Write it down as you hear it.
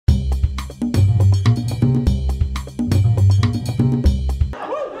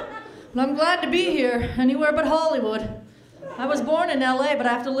But I'm glad to be here, anywhere but Hollywood. I was born in LA, but I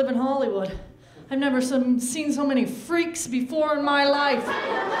have to live in Hollywood. I've never seen so many freaks before in my life.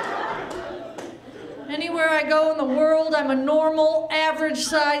 Anywhere I go in the world, I'm a normal,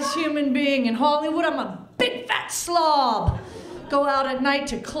 average-sized human being. In Hollywood, I'm a big fat slob. Go out at night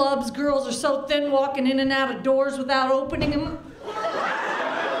to clubs, girls are so thin walking in and out of doors without opening them.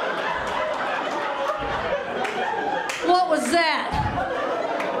 What was that?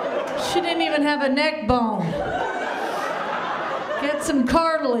 She didn't even have a neck bone. Get some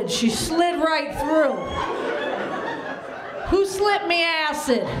cartilage, she slid right through. Who slipped me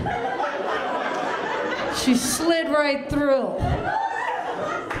acid? She slid right through.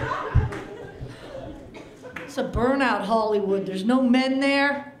 It's a burnout Hollywood. There's no men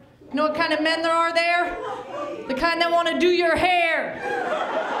there. You know what kind of men there are there? The kind that want to do your hair.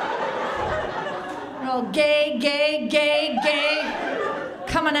 They're all gay, gay, gay, gay.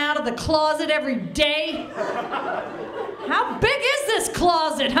 Coming out of the closet every day. How big is this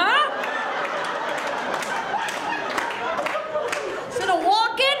closet, huh? Is it a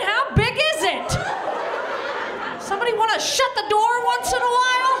walk-in? How big is it? Somebody want to shut the door once in a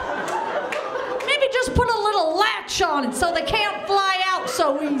while? Maybe just put a little latch on it so they can't fly out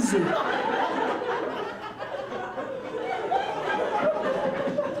so easy.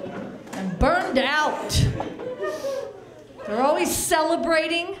 I'm burned out. They're always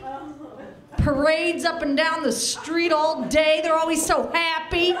celebrating. Parades up and down the street all day. They're always so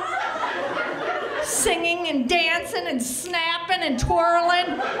happy. Singing and dancing and snapping and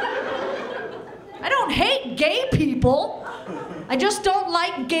twirling. I don't hate gay people. I just don't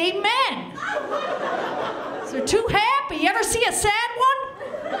like gay men. They're too happy. You ever see a sad one?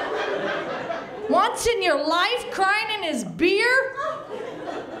 Once in your life crying in his beer?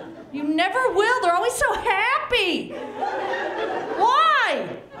 You never will. They're always so happy.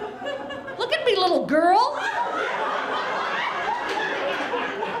 Why? Look at me, little girl.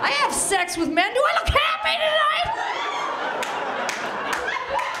 I have sex with men. Do I look